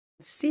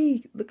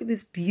See, look at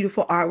this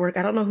beautiful artwork.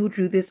 I don't know who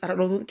drew this. I don't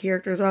know who the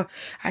characters are.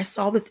 I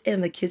saw this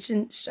in the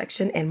kitchen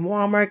section in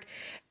Walmart.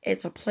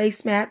 It's a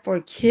placemat for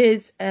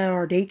kids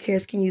or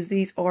daycares can use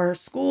these, or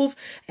schools.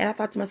 And I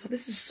thought to myself,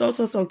 this is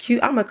so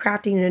cute. I'm a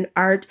crafting and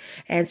art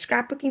and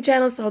scrapbooking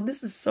channel, so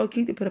this is so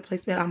cute to put a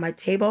placemat on my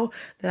table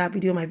that I'll be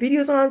doing my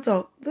videos on.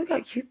 So look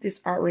how cute this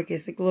artwork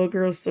is. The little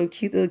girl's so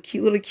cute. The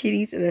cute little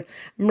kitties and the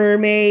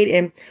mermaid.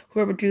 And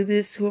whoever drew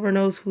this, whoever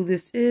knows who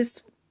this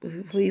is,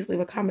 please leave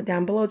a comment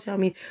down below. Tell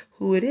me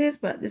who it is,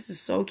 but this is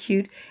so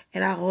cute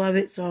and I love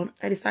it. So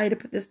I decided to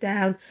put this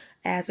down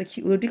as a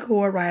cute little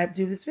decor right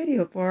after this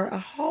video for a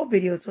haul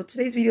video. So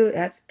today's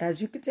video,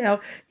 as you can tell,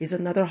 is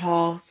another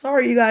haul.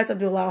 Sorry you guys, I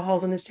do a lot of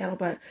hauls on this channel,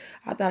 but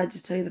I thought I'd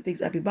just tell you the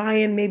things I'd be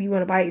buying. Maybe you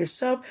want to buy it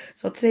yourself.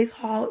 So today's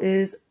haul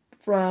is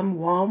from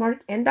Walmart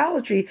and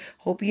Dollar Tree.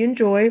 Hope you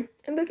enjoy.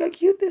 And look how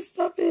cute this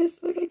stuff is.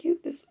 Look how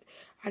cute this.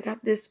 I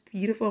got this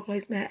beautiful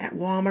placemat at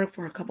Walmart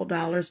for a couple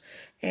dollars,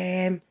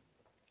 and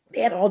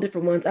they had all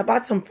different ones. I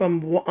bought some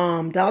from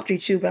Dollar Tree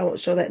too, but I won't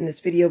show that in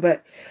this video,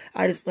 but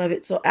I just love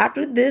it. So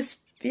after this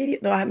video,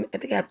 no, I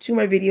think I have 2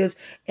 more videos,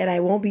 and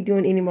I won't be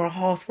doing any more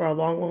hauls for a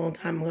long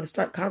time. I'm going to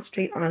start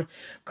concentrate on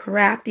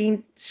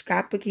crafting,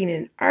 scrapbooking,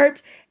 and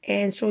art,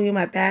 and showing you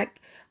my back,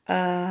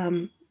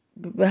 behind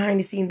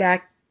the scene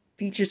back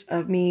features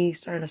of me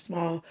starting a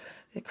small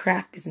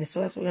craft business. So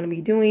that's what we're going to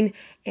be doing,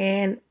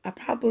 and I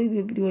probably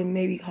will be doing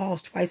maybe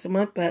hauls twice a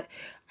month, but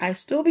I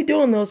still be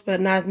doing those,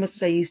 but not as much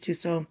as I used to.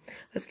 So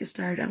let's get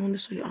started. I want to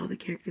show you all the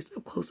characters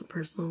up close and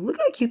personal. Look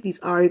how cute these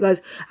are, you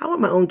guys. I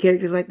want my own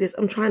characters like this.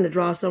 I'm trying to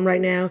draw some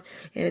right now,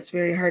 and it's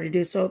very hard to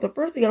do. So the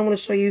first thing I want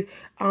to show you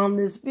on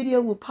this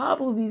video will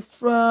probably be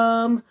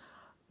from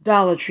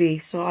Dollar Tree.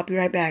 So I'll be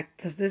right back,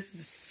 because this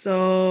is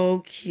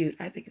so cute.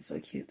 I think it's so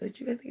cute. Don't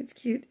you guys think it's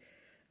cute?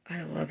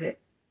 I love it.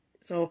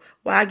 So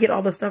while I get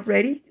all the stuff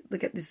ready,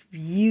 look at this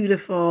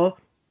beautiful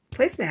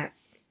placemat.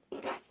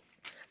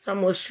 So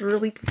I'm going to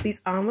surely put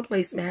these on the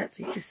placemat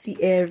so you can see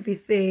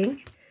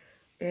everything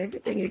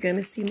you're going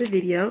to see in the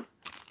video.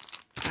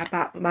 I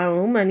bought with my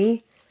own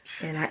money,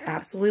 and I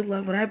absolutely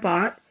love what I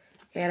bought.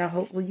 And I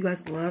hopefully you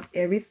guys love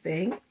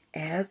everything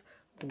as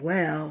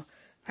well.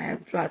 I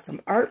have bought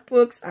some art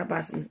books. I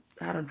bought some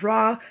how to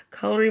draw,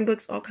 coloring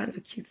books, all kinds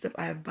of cute stuff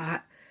I have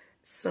bought.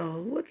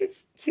 So look at how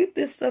cute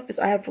this stuff is.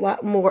 I have a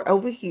lot more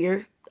over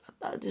here. I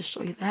thought I'd just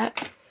show you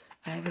that.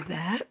 I have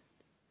that.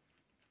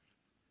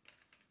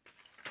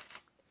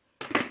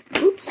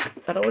 Oops,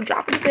 I don't want to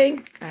drop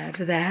anything. I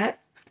have that.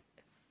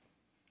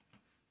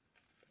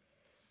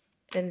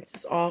 And this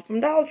is all from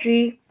Dollar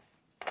Tree.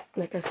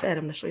 Like I said,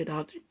 I'm going to show you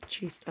Dollar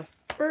Tree stuff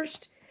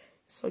first.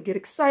 So get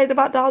excited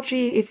about Dollar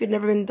Tree. If you've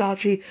never been to Dollar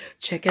Tree,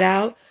 check it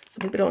out.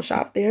 Some people don't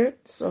shop there.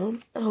 So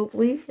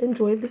hopefully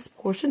enjoy this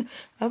portion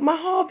of my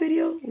haul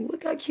video.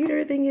 Look how cute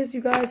everything is,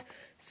 you guys.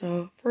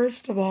 So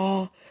first of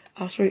all,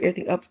 I'll show you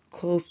everything up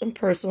close and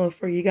personal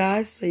for you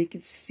guys so you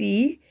can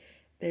see.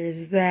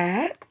 There's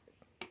that.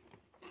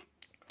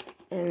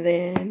 And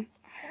then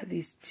I have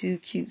these 2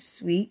 cute,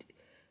 sweet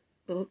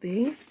little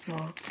things. So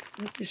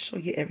let's just show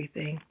you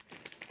everything.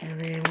 And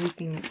then we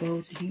can go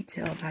into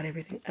detail about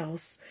everything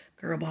else.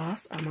 Girl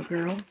boss. I'm a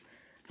girl.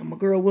 I'm a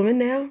girl woman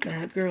now.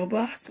 Not a girl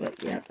boss.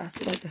 But yeah, I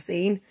still like the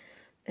saying.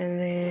 And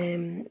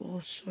then we'll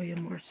show you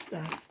more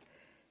stuff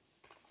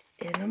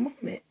in a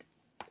moment.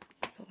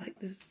 So like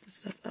this is the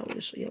stuff I want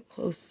to show you up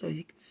close so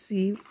you can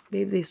see.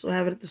 Maybe they still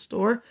have it at the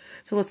store.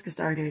 So let's get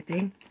started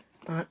everything.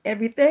 On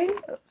everything.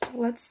 So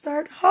let's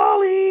start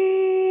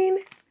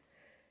hauling.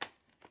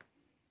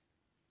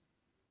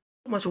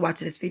 So much for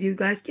watching this video,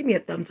 guys. Give me a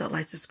thumbs up,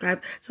 like,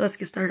 subscribe. So let's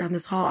get started on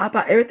this haul. I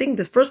bought everything.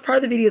 This first part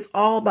of the video is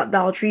all about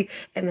Dollar Tree,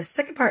 and the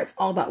second part is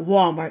all about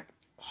Walmart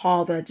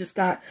haul that I just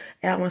got,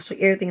 and I want to show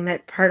you everything in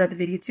that part of the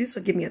video too. So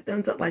give me a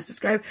thumbs up, like,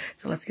 subscribe.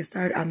 So let's get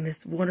started on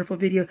this wonderful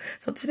video.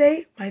 So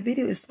today my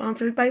video is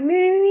sponsored by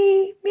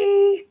me.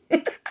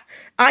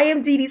 I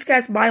am Dee Dee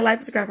Scraps. My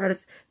life as a scrap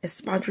artist is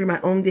sponsoring my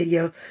own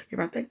video.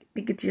 You're about to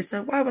think to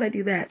yourself, why would I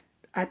do that?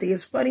 I think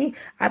it's funny.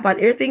 I bought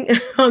everything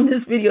on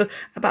this video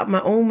about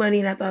my own money,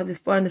 and I thought it'd be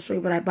fun to show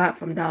you what I bought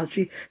from Dollar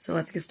Tree. So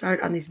let's get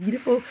started on these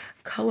beautiful,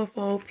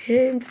 colorful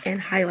pins and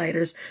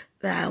highlighters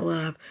that I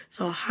love.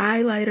 So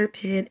highlighter,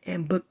 pin,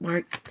 and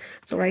bookmark.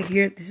 So right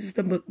here, this is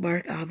the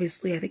bookmark,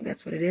 obviously. I think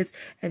that's what it is.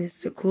 And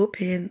it's a cool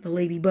pin, the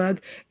ladybug,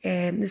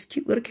 and this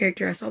cute little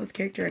character. I saw this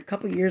character a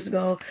couple years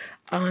ago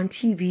on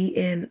TV,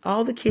 and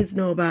all the kids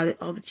know about it.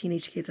 All the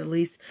teenage kids, at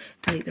least.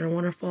 I think they're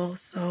wonderful.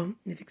 So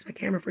let me fix my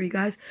camera for you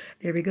guys.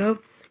 There we go.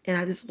 And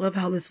I just love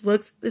how this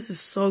looks. This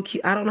is so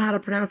cute. I don't know how to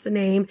pronounce the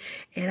name,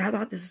 and I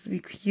thought this would be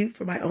cute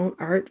for my own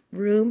art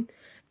room.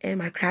 And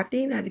my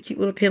crafting, I have a cute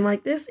little pin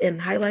like this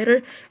and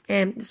highlighter,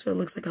 and this is what it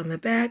looks like on the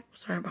back.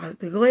 Sorry about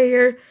the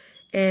glare.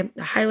 And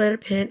the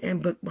highlighter, pin,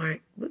 and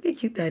bookmark. Look how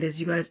cute that is,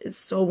 you guys. It's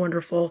so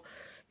wonderful.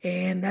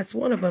 And that's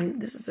one of them.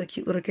 This is a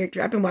cute little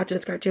character. I've been watching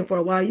this cartoon for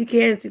a while. You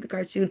can see the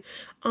cartoon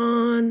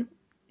on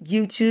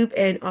YouTube,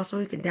 and also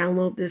you can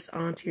download this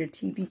onto your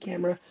TV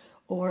camera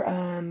or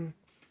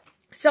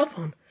cell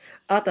phone.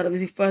 I thought it would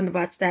be fun to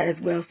watch that as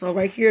well. So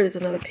right here is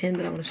another pin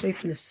that I want to show you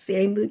from the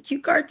same little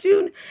cute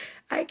cartoon.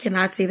 I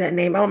cannot say that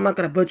name. I'm not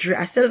going to butcher it.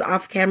 I said it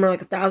off camera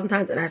like 1,000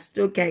 times and I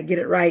still can't get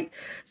it right.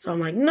 So I'm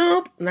like,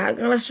 nope, not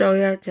going to show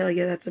you. Tell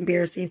you that's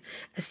embarrassing.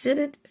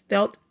 Acident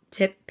felt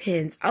tip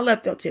pins. I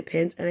love felt tip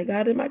pins and I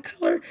got it in my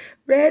color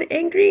red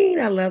and green.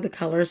 I love the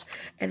colors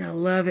and I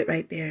love it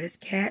right there. This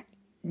Cat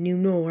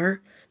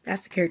Noir.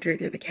 That's the character right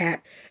there, the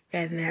cat.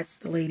 And that's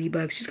the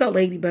Ladybug. She's called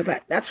Ladybug,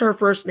 but that's her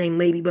first name,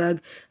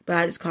 Ladybug. But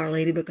I just call her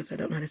Ladybug because I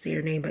don't know how to say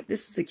her name. But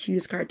this is the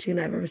cutest cartoon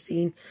I've ever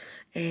seen.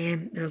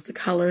 And there's the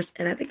colors.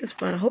 And I think it's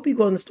fun. I hope you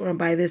go in the store and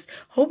buy this.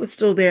 Hope it's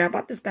still there. I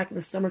bought this back in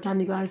the summertime,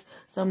 you guys.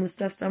 Some of the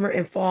stuff, summer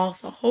and fall.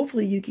 So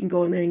hopefully you can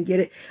go in there and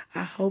get it.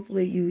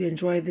 Hopefully you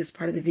enjoy this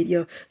part of the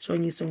video,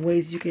 showing you some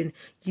ways you can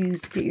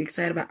use to get you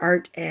excited about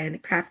art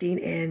and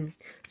crafting and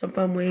some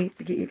fun way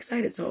to get you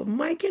excited. So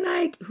Mike and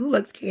Ike, who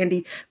likes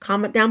candy?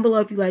 Comment down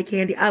below if you like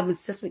candy. I'm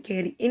obsessed with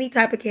candy. Any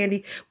type of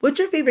candy. What's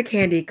your favorite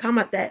candy?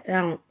 Comment that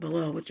down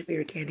below. What's your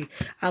favorite candy?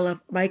 I love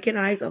Mike and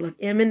Ike's. I love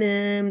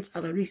M&M's. I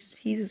love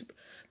Reese's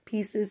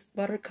Pieces,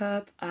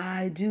 Buttercup.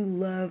 I do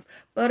love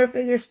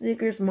Butterfingers,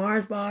 Snickers,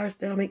 Mars bars.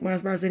 They don't make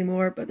Mars bars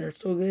anymore, but they're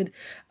still good.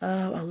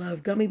 I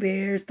love gummy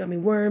bears, gummy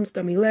worms,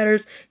 gummy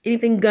letters,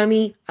 anything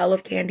gummy. I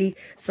love candy.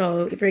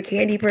 So if you're a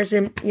candy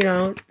person, you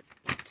know,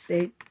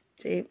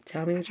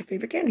 tell me what your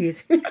favorite candy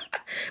is.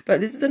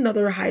 But this is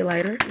another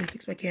highlighter. Let me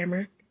fix my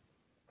camera.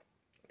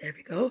 There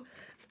we go.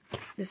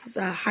 This is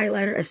a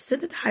highlighter, a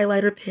scented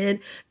highlighter pen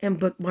and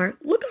bookmark.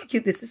 Look how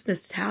cute this is.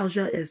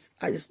 Nostalgia is.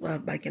 I just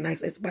love Mike and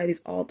Ike's. I used to buy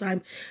these all the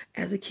time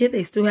as a kid.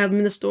 They still have them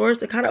in the stores.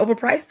 They're kind of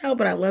overpriced now,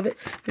 but I love it.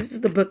 This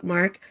is the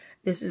bookmark.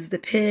 This is the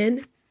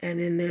pen. And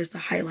then there's the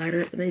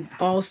highlighter. And they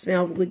all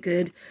smell really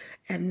good.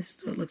 And this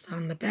is what it looks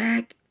on the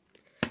back.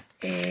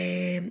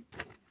 And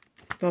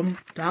from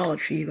Dollar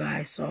Tree, you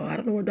guys. So I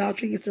don't know where Dollar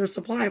Tree gets their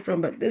supply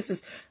from, but this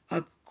is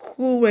a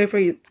cool way for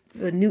you,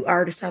 the new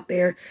artists out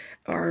there,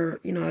 or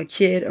you know, a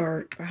kid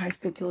or a high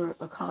school kid or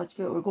a college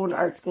kid or going to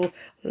art school.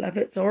 Love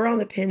it. So we're on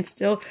the pen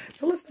still.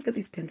 So let's look at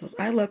these pencils.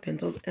 I love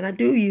pencils, and I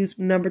do use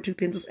 #2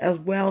 pencils as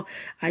well.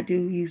 I do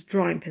use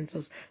drawing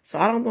pencils. So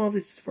I don't know if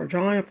this is for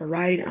drawing or for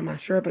writing. I'm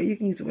not sure, but you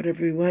can use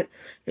whatever you want.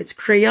 It's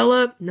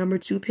Crayola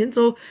 #2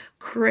 pencil,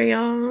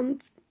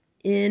 crayons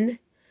in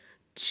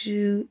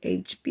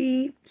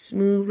 2HB,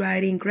 smooth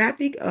writing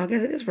graphic. Oh, I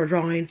guess it is for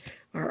drawing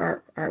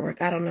or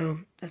artwork. I don't know.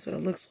 That's what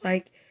it looks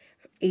like.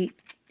 8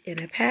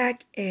 in a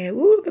pack. And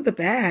ooh, look at the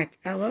back.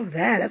 I love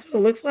that. That's what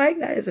it looks like.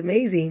 That is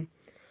amazing.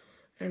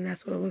 And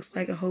that's what it looks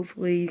like.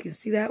 Hopefully you can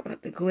see that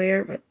without the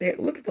glare. But there,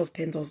 look at those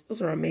pencils.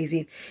 Those are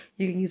amazing.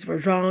 You can use it for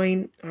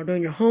drawing or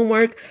doing your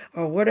homework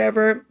or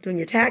whatever. Doing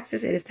your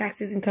taxes. It is tax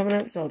season coming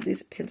up. So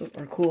these pencils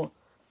are cool.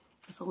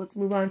 So let's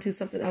move on to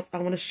something else I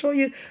want to show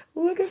you.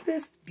 Look at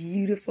this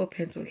beautiful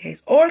pencil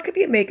case. Or it could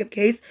be a makeup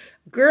case.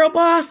 Girl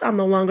boss. I'm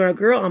no longer a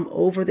girl. I'm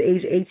over the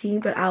age of 18.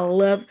 But I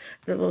love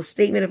the little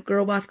statement of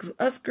girl boss. Because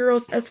us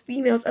girls, us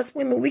females, us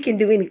women, we can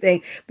do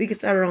anything. We can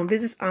start our own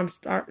business. I'm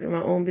starting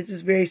my own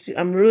business very soon.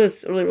 I'm really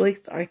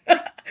sorry.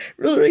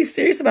 really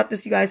serious about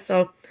this, you guys.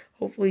 So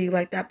hopefully you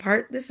like that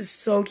part. This is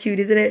so cute,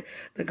 isn't it?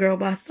 The girl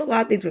boss. There's a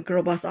lot of things with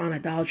girl boss on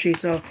at Dollar Tree.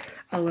 So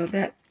I love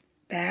that.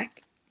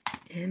 Back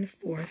and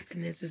forth,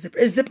 and there's a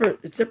zipper.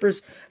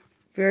 Zipper's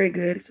very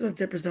good. Some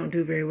zippers don't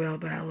do very well,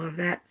 but I love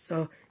that.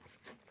 So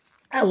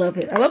I love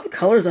it. I love the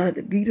colors on it.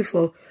 The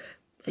beautiful,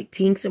 like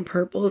pinks and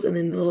purples, and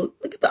then the little,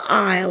 look at the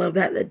eye. I love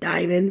that. The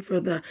diamond for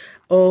the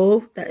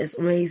O. That is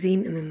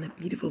amazing. And then the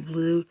beautiful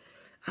blue.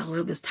 I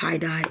love this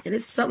tie-dye. And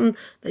it's something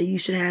that you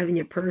should have in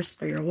your purse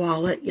or your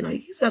wallet. You know,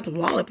 you just have to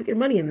wallet, put your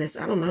money in this.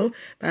 I don't know.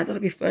 But I thought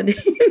it'd be fun to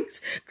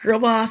use. Girl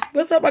boss.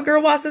 What's up, my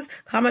girl bosses?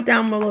 Comment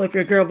down below if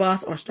you're a girl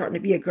boss or starting to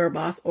be a girl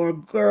boss or a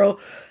girl.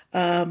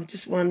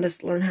 Just wanted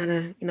to learn how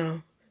to, you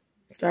know,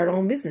 start our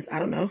own business. I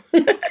don't know.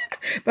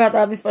 But I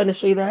thought it'd be fun to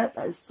show you that.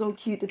 That is so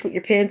cute to put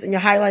your pens and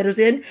your highlighters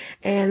in.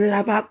 And then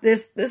I bought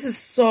this. This is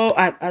so,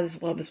 I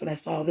just love this when I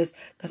saw this.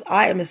 Because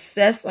I am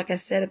obsessed, like I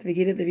said at the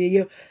beginning of the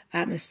video,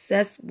 I'm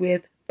obsessed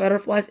with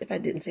butterflies. If I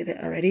didn't say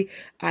that already,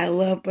 I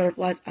love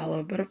butterflies. I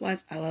love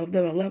butterflies. I love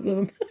them. I love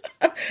them.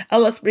 I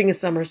love spring and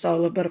summer, so I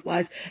love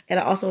butterflies. And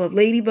I also love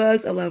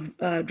ladybugs. I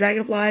love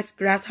dragonflies,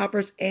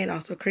 grasshoppers, and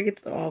also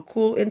crickets. They're all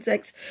cool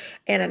insects,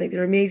 and I think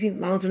they're amazing.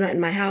 As long as they're not in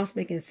my house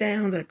making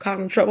sounds or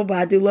causing trouble, but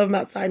I do love them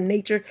outside in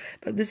nature.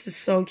 But this is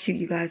so cute,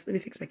 you guys. Let me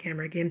fix my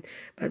camera again.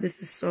 But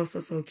this is so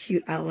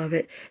cute. I love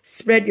it.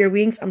 Spread your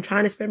wings. I'm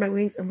trying to spread my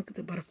wings, and look at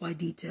the butterfly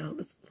detail.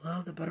 Let's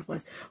love the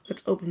butterflies.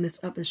 Let's open this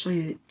up and show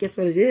you. Guess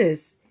what it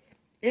is?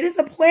 It is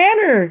a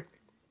planner.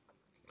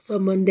 So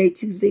Monday,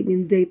 Tuesday,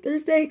 Wednesday,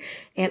 Thursday,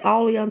 and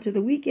all the way onto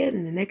the weekend.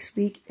 And the next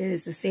week, it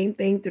is the same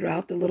thing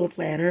throughout the little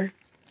planner.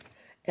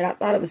 And I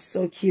thought it was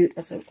so cute.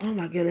 I said, oh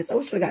my goodness, I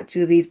wish I got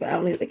 2 of these, but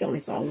I think I only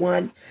saw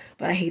 1.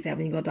 But I hate that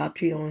when you go Dollar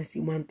Tree, you only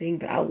see 1 thing.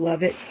 But I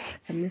love it.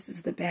 And this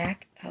is the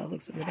back. How it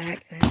looks in the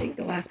back. And I think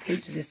the last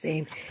page is the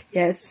same.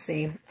 Yeah, it's the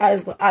same.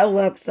 I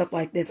love stuff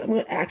like this.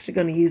 I'm actually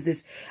going to use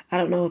this. I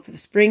don't know, for the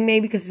spring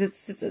maybe, because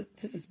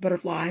it's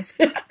butterflies.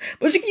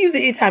 But you can use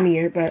it any time of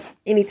year, but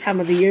any time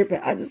of the year.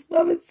 But I just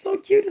love it. It's so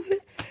cute, isn't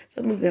it?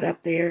 So I'll move that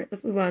up there.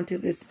 Let's move on to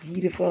this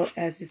beautiful,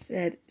 as you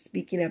said,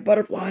 speaking of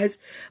butterflies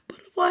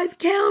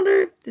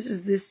calendar. This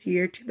is this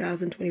year,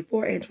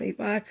 2024 and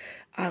 25.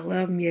 I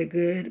love me a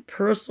good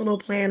personal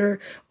planner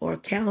or a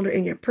calendar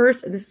in your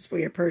purse. And this is for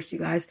your purse, you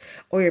guys,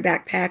 or your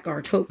backpack or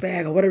a tote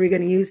bag or whatever you're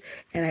going to use.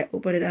 And I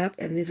open it up,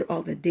 and these are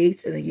all the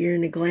dates and the year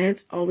in a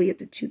glance, all the way up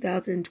to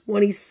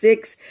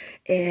 2026.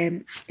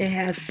 And it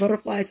has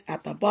butterflies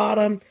at the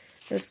bottom.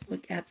 Let's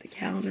look at the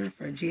calendar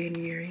for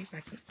January. If I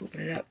can open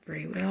it up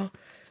very well.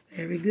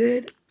 Very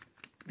good.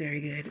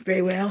 Very good.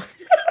 Very well.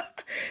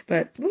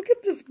 But look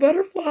at this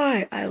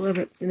butterfly. I love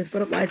it. And this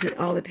butterfly's in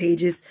all the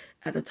pages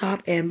at the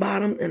top and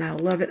bottom. And I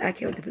love it. I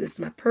can't wait to put this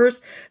in my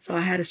purse. So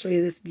I had to show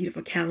you this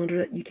beautiful calendar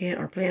that you can,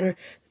 or planner,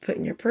 to put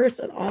in your purse.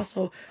 And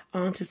also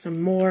onto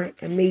some more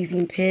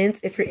amazing pins.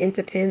 If you're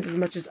into pins as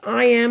much as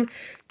I am,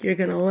 you're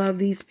going to love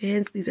these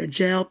pins. These are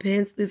gel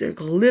pins. These are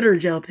glitter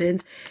gel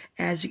pins.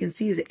 As you can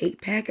see, it's an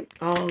 8-pack and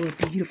all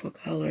the beautiful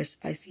colors.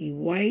 I see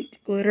white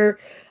glitter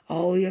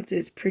all the way up to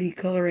this pretty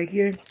color right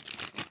here.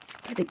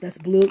 I think that's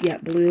blue. Yeah,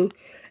 blue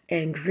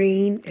and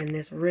green, and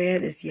this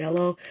red, this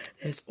yellow,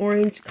 there's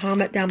orange.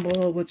 Comment down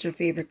below what's your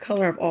favorite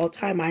color of all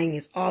time. Mine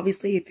is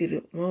obviously, if you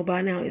don't know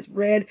by now, is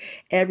red.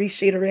 Every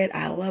shade of red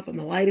I love, from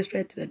the lightest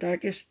red to the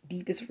darkest,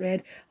 deepest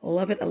red. I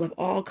love it. I love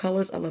all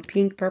colors. I love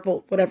pink,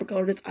 purple, whatever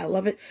color it is. I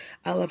love it.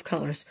 I love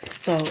colors.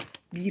 So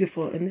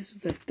beautiful. And this is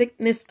the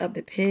thickness of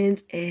the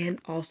pins and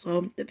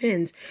also the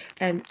pins.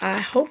 And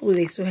hopefully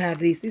they still have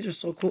these. These are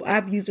so cool.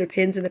 I've used their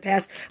pins in the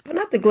past, but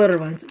not the glitter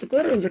ones. The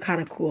glitter ones are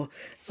kind of cool.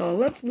 So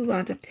let's move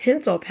on to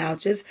pencil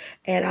pouches.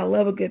 And I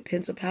love a good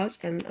pencil pouch.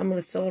 And I'm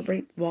going to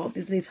celebrate Walt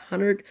Disney's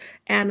 100th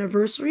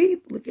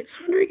anniversary. Look at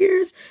 100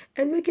 years.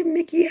 And look at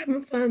Mickey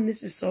having fun.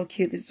 This is so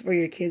cute. This is for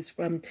your kids,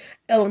 from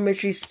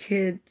elementary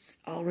kids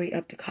all the way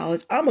up to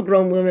college. I'm a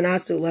grown woman. I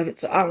still love it.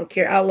 So I don't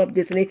care. I love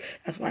Disney.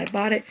 That's why I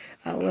bought it.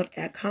 I love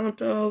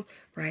Encanto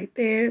right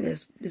there.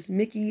 There's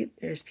Mickey.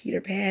 There's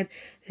Peter Pan.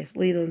 There's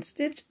Lilo and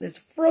Stitch. There's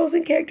a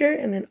Frozen character.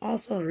 And then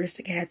also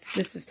Aristocats.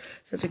 This is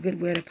such a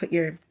good way to put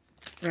your,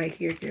 right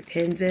here, your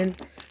pins in.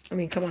 I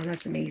mean, come on.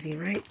 That's amazing,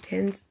 right?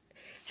 Pins.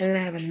 And then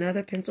I have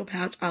another pencil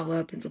pouch. I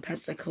love pencil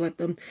pouches. I collect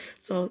them.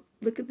 So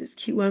look at this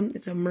cute one.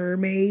 It's a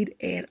mermaid.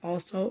 And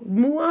also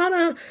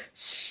Moana.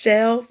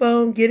 Shell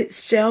phone. Get it?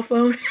 Shell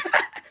phone.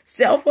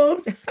 Cell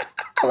phone.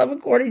 I love a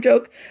corny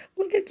joke.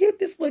 Look how cute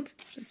this looks.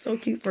 This is so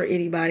cute for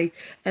anybody.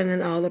 And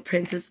then all the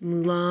princess,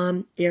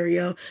 Mulan,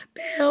 Ariel,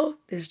 Belle.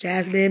 There's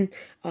Jasmine.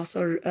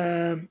 Also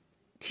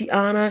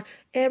Tiana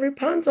and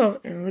Rapunzel.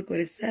 And look what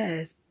it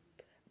says.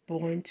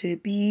 Born to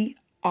be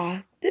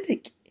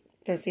authentic.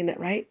 I've seen that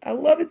right. I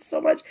love it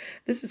so much.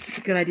 This is such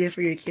a good idea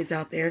for your kids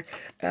out there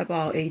of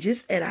all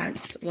ages. And I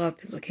just love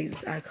pencil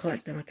cases. I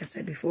collect them, like I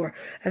said before.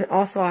 And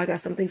also I got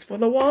some things for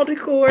the wall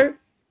decor.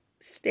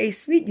 Stay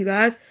sweet, you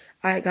guys.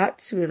 I got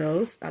 2 of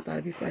those. I thought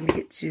it'd be fun to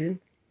get 2.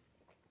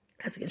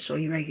 As I can show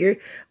you right here.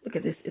 Look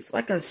at this. It's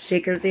like a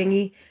shaker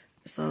thingy.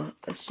 So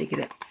let's shake it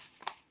up.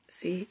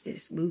 See, it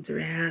just moves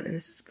around, and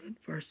this is good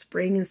for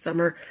spring and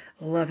summer.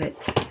 Love it.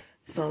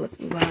 So let's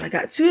move on. I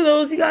got 2 of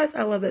those, you guys.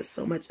 I love that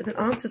so much. And then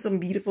on to some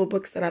beautiful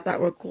books that I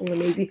thought were cool and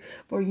amazing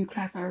for you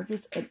craft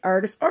artists and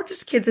artists, or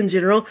just kids in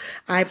general.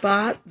 I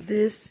bought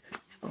this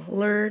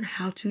Learn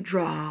How to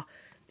Draw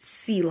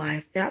Sea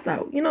Life. And I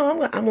thought, you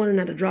know, I'm learning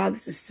how to draw.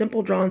 This is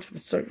simple drawings from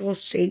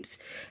circles, shapes.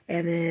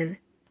 And then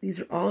these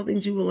are all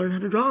things you will learn how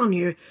to draw on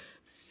here.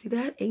 See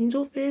that?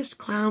 Angelfish,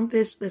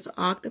 clownfish, there's an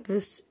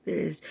octopus,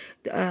 there's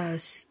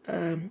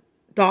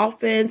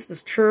dolphins,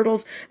 there's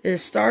turtles,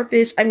 there's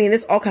starfish. I mean,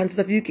 there's all kinds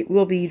of stuff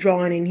will be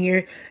drawing in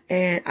here.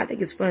 And I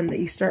think it's fun that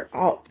you start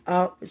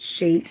out with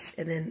shapes,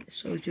 and then it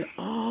shows you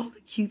all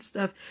the cute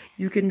stuff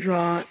you can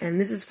draw. And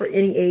this is for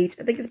any age.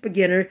 I think it's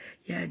beginner.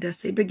 Yeah, it does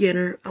say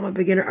beginner. I'm a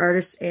beginner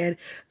artist, and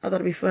I thought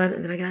it'd be fun.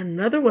 And then I got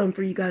another one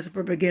for you guys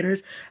for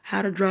beginners,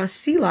 how to draw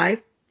sea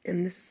life.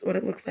 And this is what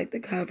it looks like, the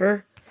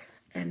cover.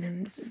 And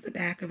then this is the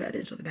back of it. I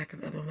didn't show the back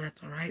of it, but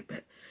that's all right.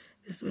 But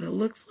this is what it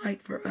looks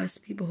like for us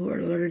people who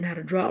are learning how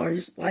to draw, or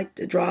just like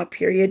to draw,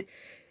 period.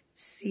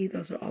 See,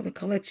 those are all the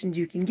collections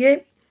you can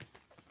get.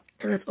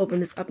 And let's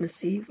open this up and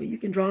see what you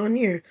can draw on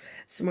here.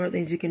 Some more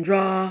things you can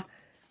draw.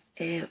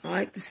 And I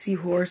like the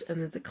seahorse, and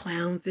there's the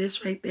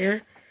clownfish right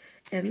there.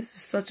 And this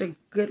is such a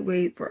good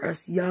way for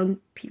us young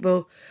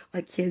people,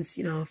 like kids,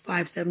 you know,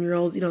 5,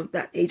 7-year-olds, you know,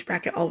 that age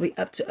bracket all the way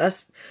up to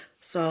us.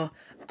 So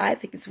I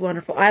think it's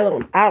wonderful. I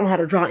don't know how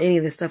to draw any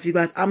of this stuff, you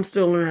guys. I'm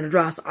still learning how to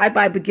draw. So I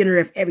buy beginner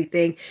of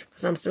everything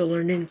because I'm still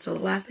learning. So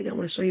the last thing I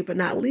want to show you, but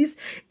not least,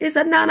 is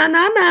a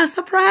na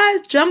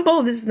surprise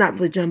jumbo. This is not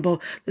really jumbo.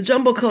 The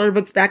jumbo color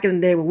books back in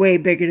the day were way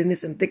bigger than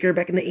this and thicker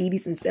back in the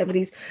 80s and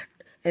 70s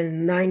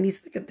and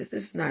 90s. Look at this.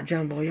 This is not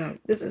jumbo, y'all.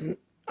 This is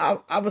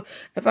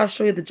if I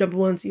show you the jumbo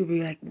ones, you'll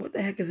be like, what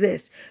the heck is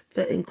this?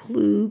 That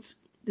includes,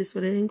 this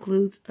one, it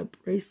includes a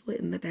bracelet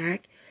in the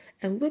back.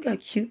 And look how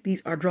cute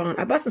these are drawn.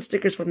 I bought some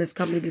stickers from this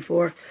company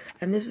before,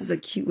 and this is a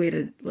cute way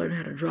to learn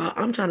how to draw.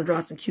 I'm trying to draw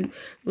some cute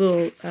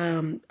little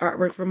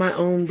artwork for my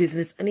own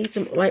business. I need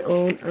some of my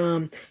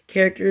own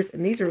characters,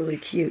 and these are really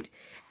cute.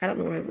 I don't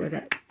know where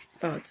that,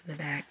 oh, it's in the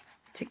back.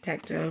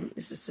 Tic-tac-toe.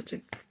 This is such a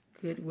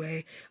good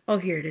way. Oh,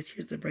 here it is.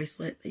 Here's the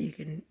bracelet that you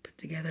can put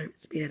together.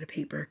 It's made out of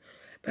paper.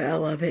 But I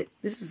love it.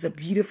 This is a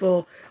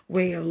beautiful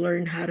way of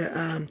learning how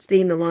to stay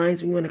in the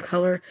lines when you want to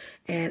color.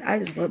 And I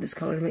just love this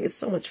color. It's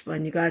so much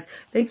fun, you guys.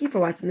 Thank you for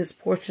watching this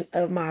portion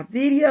of my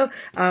video.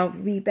 I'll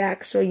be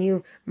back showing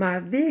you my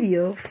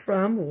video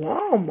from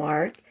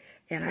Walmart.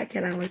 And I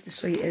cannot wait to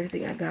show you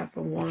everything I got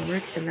from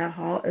Walmart in that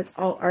haul. It's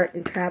all art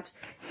and crafts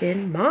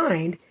in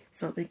mind.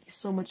 So thank you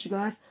so much, you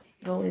guys.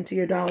 Go into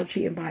your Dollar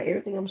Tree and buy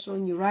everything I'm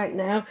showing you right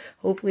now.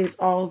 Hopefully it's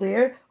all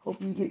there.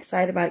 Hope you get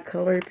excited about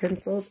colored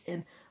pencils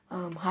and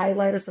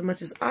highlighters as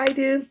much as I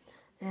do.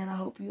 And I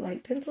hope you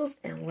like pencils.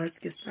 And let's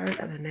get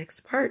started on the next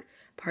part.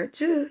 Part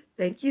 2.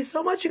 Thank you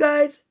so much, you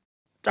guys.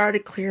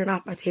 Started clearing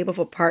off my table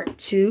for part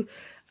 2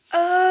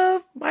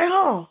 of my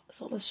haul.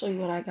 So let's show you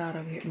what I got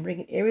over here. I'm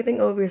bringing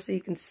everything over here so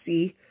you can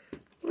see.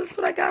 This is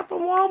what I got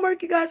from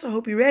Walmart, you guys. I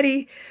hope you're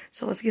ready.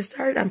 So let's get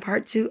started on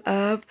part 2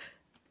 of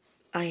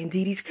I Am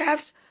Dee Dee's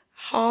Crafts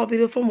haul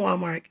video from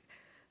Walmart.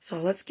 So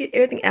let's get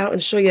everything out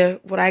and show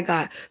you what I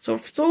got. So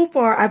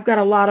far, I've got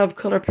a lot of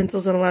color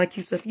pencils and a lot of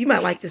cute stuff. You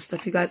might like this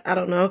stuff, you guys. I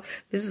don't know.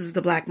 This is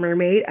the Black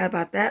Mermaid. I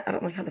bought that. I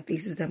don't like how the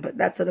face is done, but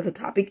that's another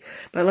topic.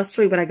 But let's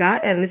show you what I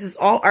got. And this is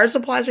all art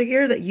supplies right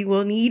here that you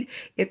will need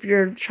if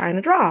you're trying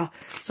to draw.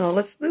 So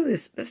let's do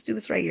this. Let's do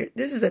this right here.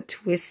 This is a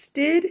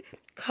Twisted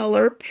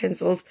color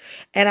pencils.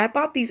 And I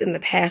bought these in the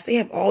past. They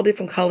have all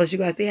different colors, you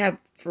guys. They have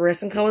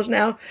fluorescent colors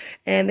now,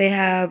 and they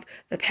have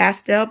the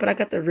pastel, but I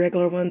got the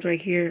regular ones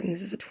right here, and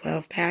this is a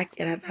 12 pack.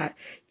 And I thought,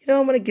 you know,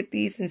 I'm gonna get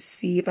these and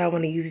see if I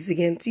want to use these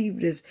again. See if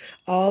there's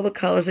all the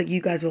colors that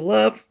you guys will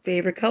love.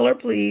 Favorite color,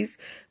 please.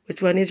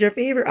 Which one is your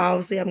favorite?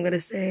 Obviously, I'm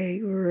gonna say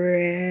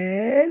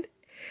red,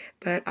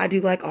 but I do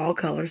like all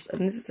colors,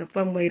 and this is a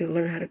fun way to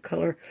learn how to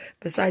color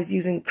besides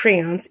using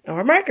crayons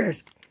or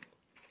markers.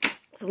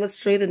 So let's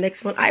show you the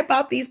next one. I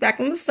bought these back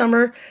in the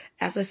summer.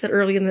 As I said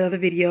earlier in the other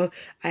video,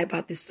 I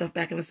bought this stuff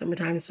back in the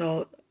summertime.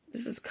 So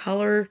this is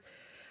Colors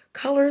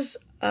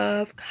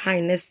of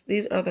Kindness.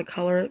 These are the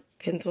color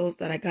pencils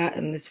that I got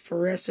in this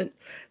fluorescent,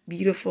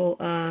 beautiful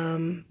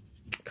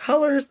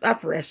colors.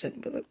 Not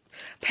fluorescent, but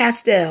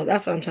pastel.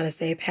 That's what I'm trying to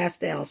say.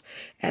 Pastels.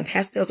 And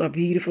pastels are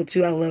beautiful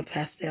too. I love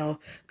pastel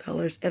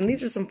colors. And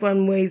these are some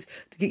fun ways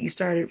to get you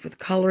started with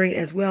coloring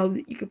as well.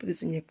 You can put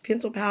this in your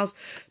pencil pals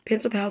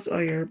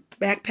or your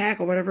backpack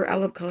or whatever. I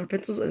love color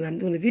pencils, and I'm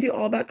doing a video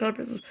all about color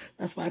pencils.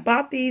 That's why I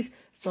bought these.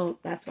 So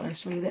that's what I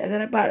show you there. And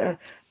then I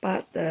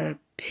bought the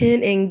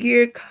Pen and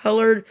Gear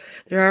colored.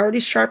 They're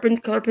already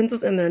sharpened color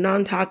pencils, and they're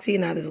non-toxic.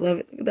 And I just love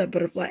it. Look at that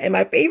butterfly. And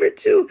my favorite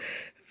two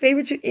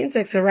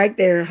insects are right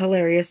there.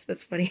 Hilarious.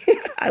 That's funny.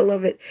 I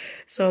love it.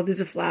 So these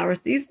are flowers.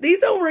 These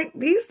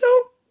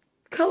don't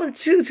color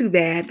too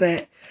bad,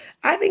 but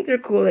I think they're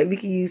cool. That we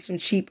can use some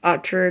cheap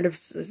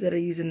alternatives instead of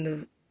using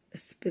the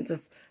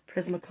expensive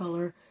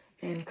Prismacolor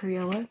and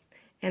Crayola.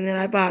 And then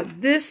I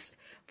bought this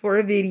for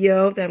a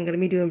video that I'm going to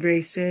be doing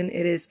very soon.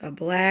 It is a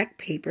black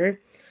paper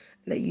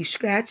that you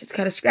scratch. It's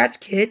got a scratch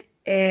kit.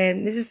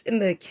 And this is in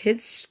the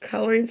kids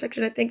coloring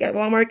section, I think, at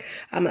Walmart.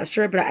 I'm not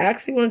sure, but I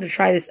actually wanted to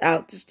try this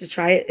out, just to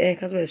try it. And it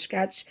comes with a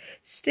scratch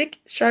stick,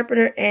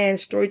 sharpener, and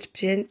storage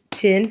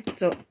tin.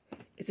 So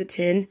it's a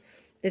tin.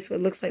 It's what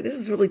it looks like. This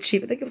is really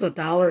cheap. I think it was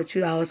 $1 or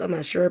 $2. I'm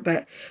not sure,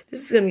 but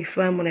this is going to be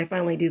fun when I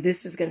finally do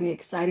this. It's going to be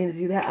exciting to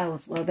do that. I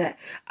always love that.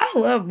 I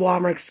love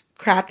Walmart's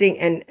crafting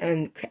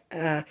and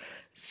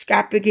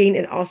scrapbooking,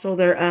 and also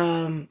their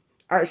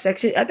art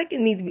section. I think it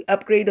needs to be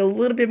upgraded a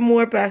little bit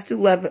more, but I still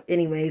love it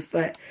anyways.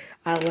 But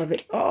I love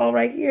it. Oh,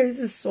 right here. This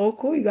is so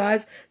cool, you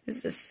guys. This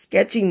is a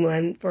sketching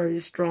one for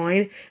this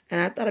drawing,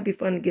 and I thought it'd be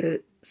fun to get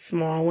a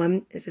small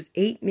one. It says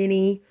 8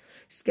 mini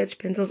sketch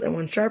pencils and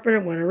 1 sharpener,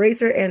 1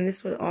 eraser, and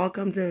this one all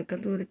comes in. It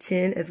comes with a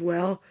tin as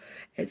well.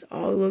 It's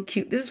all a little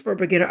cute. This is for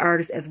beginner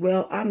artists as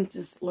well. I'm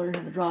just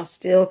learning how to draw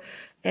still.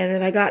 And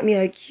then I got me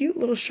a cute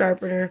little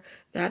sharpener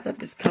that I thought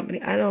this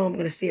company, I know I'm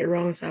going to say it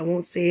wrong, so I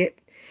won't say it.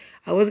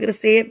 I was going to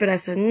say it, but I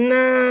said,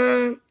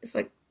 nah, it's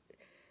like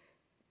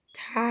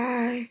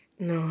Thai.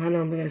 No, I know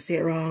I'm going to say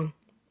it wrong.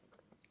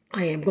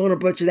 I am going to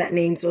butcher that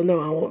name, so no,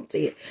 I won't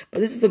say it.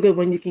 But this is a good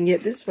one you can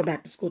get. This is for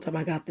back to school time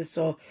I got this,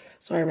 so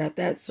sorry about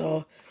that.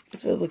 So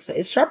that's what it looks like.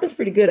 It sharpens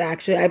pretty good,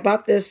 actually. I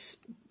bought this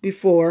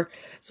before,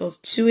 so it's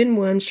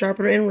 2-in-1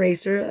 sharpener and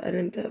eraser. I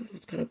think that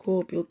was kind of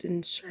cool.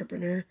 Built-in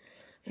sharpener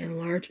and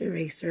large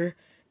eraser.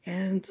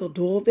 And it's a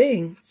dual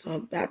thing.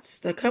 So that's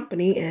the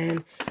company,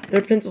 and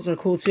their pencils are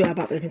cool too. I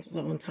bought their pencils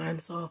at one time,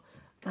 so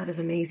that is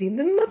amazing.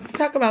 Then let's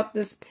talk about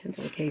this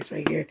pencil case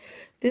right here.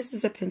 This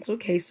is a pencil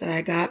case that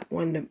I got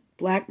when the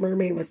Black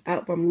Mermaid was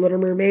out from Little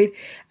Mermaid.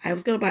 I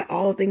was going to buy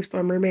all the things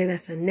from Mermaid. I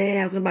said,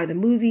 nah, I was going to buy the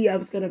movie. I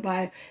was going to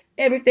buy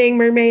everything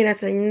mermaid. I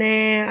said,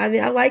 nah. I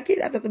mean, I like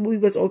it. I thought the movie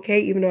was okay,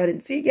 even though I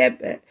didn't see it yet,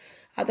 but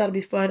I thought it'd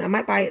be fun. I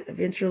might buy it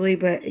eventually,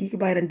 but you can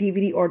buy it on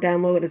DVD or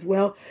download it as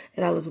well.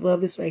 And I just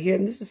love this right here.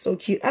 And this is so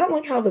cute. I don't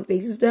like how the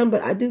face is done,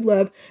 but I do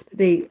love that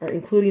they are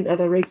including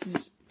other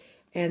races.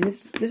 And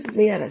this is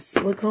made out of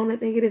silicone, I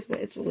think it is, but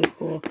it's really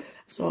cool.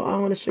 So I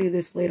want to show you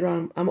this later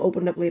on. I'm gonna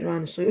open it up later on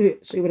and show you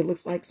what it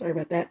looks like. Sorry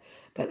about that,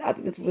 but I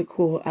think it's really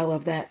cool. I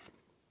love that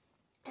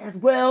as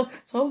well.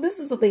 So this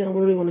is the thing I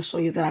really want to show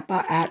you that I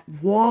bought at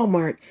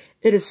Walmart.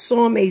 It is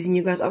so amazing,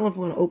 you guys. I don't know if I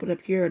want to open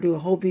up here or do a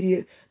whole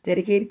video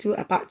dedicated to it.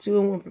 I bought two,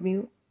 one for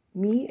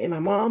me and my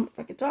mom, if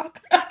I could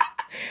talk.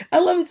 I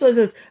love it. So it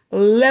says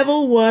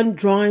level 1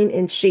 drawing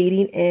and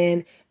shading,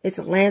 and it's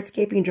a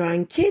landscaping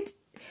drawing kit.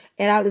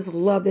 And I just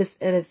love this.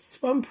 And it's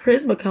from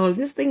Prismacolor.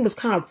 This thing was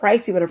kind of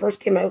pricey when it first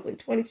came out. It was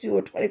like $22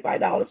 or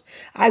 $25.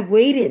 I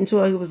waited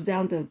until it was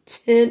down to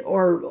 $10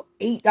 or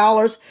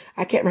 $8.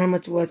 I can't remember how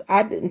much it was.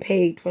 I didn't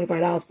pay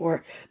 $25 for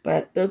it.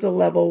 But there's a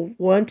level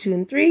 1, 2,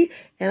 and 3.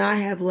 And I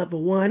have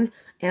level 1.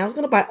 And I was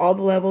going to buy all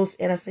the levels.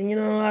 And I said, you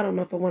know, I don't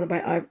know if I want to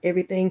buy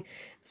everything.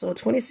 So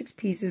 26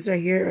 pieces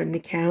right here on the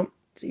count.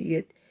 So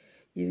you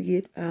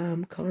get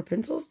color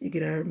pencils, you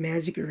get a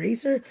magic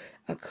eraser,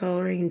 a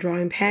coloring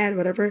drawing pad,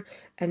 whatever,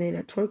 and then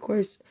a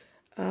turquoise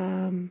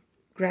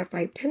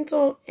graphite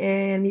pencil,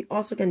 and you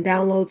also can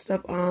download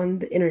stuff on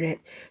the internet.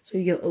 So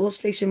you get an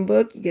illustration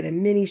book, you get a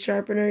mini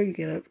sharpener, you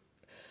get a,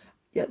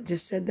 yep,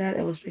 just said that,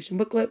 illustration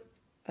booklet,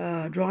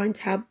 drawing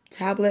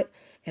tablet,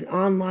 and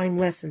online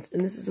lessons.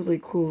 And this is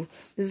really cool.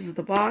 This is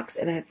the box,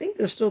 and I think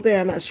they're still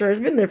there. I'm not sure. It's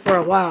been there for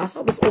a while. I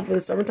saw this over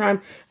the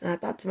summertime, and I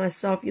thought to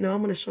myself, you know,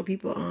 I'm going to show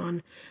people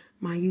on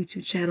my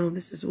YouTube channel.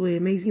 This is really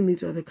amazing.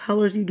 These are the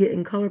colors you get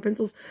in color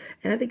pencils,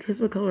 and I think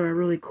Prismacolor are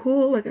really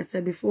cool. Like I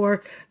said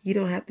before, you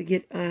don't have to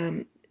get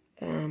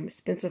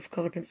expensive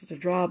color pencils to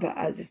draw, but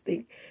I just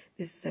think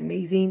this is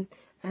amazing.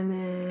 And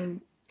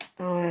then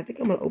I think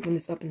I'm going to open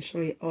this up and show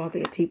you. Oh, I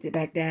think I taped it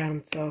back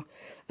down. So,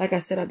 like I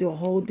said, I'll do a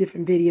whole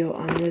different video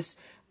on this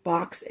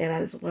box, and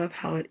I just love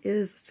how it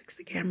is. Let's fix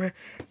the camera.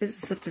 This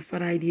is such a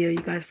fun idea,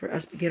 you guys, for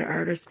us beginner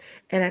artists.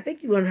 And I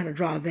think you learn how to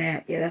draw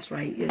that. Yeah, that's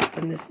right,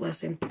 in this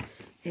lesson.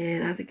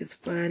 And I think it's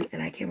fun,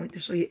 and I can't wait to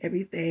show you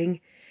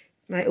everything.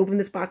 When I open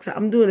this box up,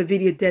 I'm doing a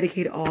video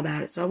dedicated all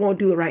about it, so I won't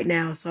do it right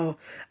now. So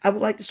I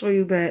would like to show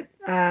you, but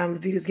the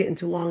video's getting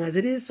too long as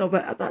it is. So,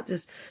 but I thought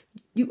just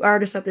you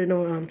artists out there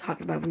know what I'm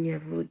talking about when you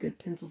have really good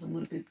pencils and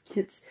really good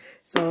kits.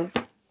 So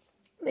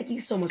thank you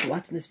so much for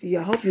watching this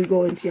video. I hope you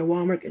go into your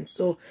Walmart and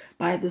still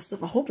buy this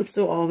stuff. I hope it's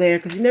still all there,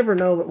 because you never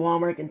know with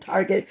Walmart and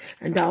Target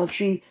and Dollar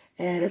Tree,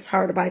 and it's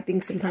hard to buy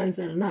things sometimes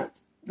that are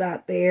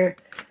not there.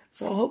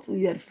 So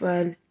hopefully you had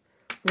fun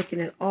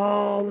looking at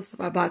all the stuff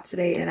I bought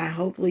today, and I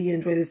hopefully you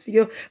enjoyed this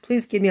video.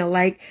 Please give me a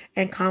like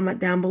and comment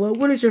down below.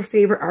 What is your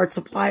favorite art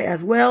supply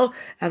as well?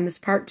 This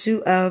part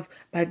 2 of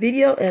my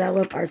video, and I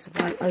love art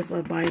supply. I just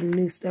love buying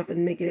new stuff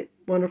and making it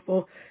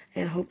wonderful.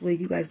 And hopefully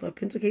you guys love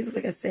pencil cases.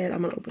 Like I said,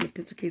 I'm going to open the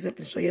pencil case up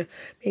and show you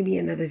maybe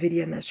another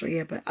video. I'm not sure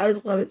yet, but I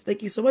just love it.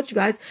 Thank you so much, you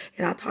guys,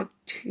 and I'll talk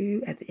to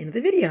you at the end of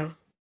the video.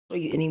 Show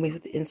you anyway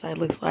what the inside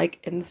looks like,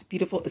 and it's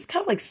beautiful. It's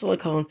kind of like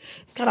silicone.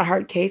 It's kind of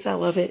hard case. I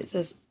love it. It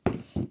says,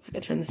 I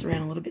can turn this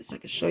around a little bit so I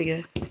can show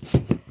you.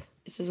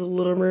 This is a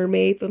Little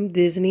Mermaid from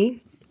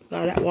Disney.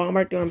 Got it at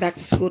Walmart during back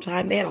to school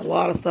time. They had a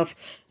lot of stuff.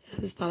 I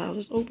just thought I'll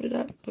just open it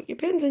up. Put your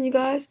pens in, you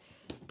guys.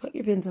 Put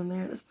your pens in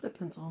there. Let's put a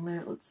pencil in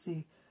there. Let's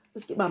see.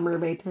 Let's get my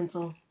mermaid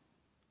pencil.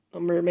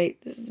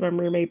 This is my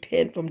mermaid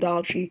pen from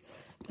Dollar Tree.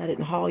 I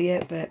didn't haul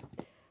yet, but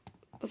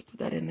let's put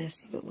that in there.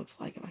 See what it looks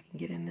like if I can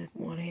get in there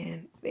with one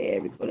hand. There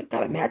we go. It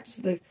kind of matches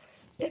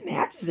it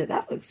matches it.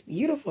 That looks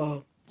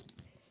beautiful.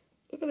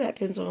 Look at that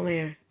pencil in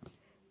there.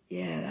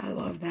 Yeah, I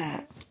love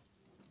that.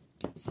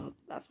 So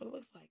that's what it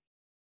looks like.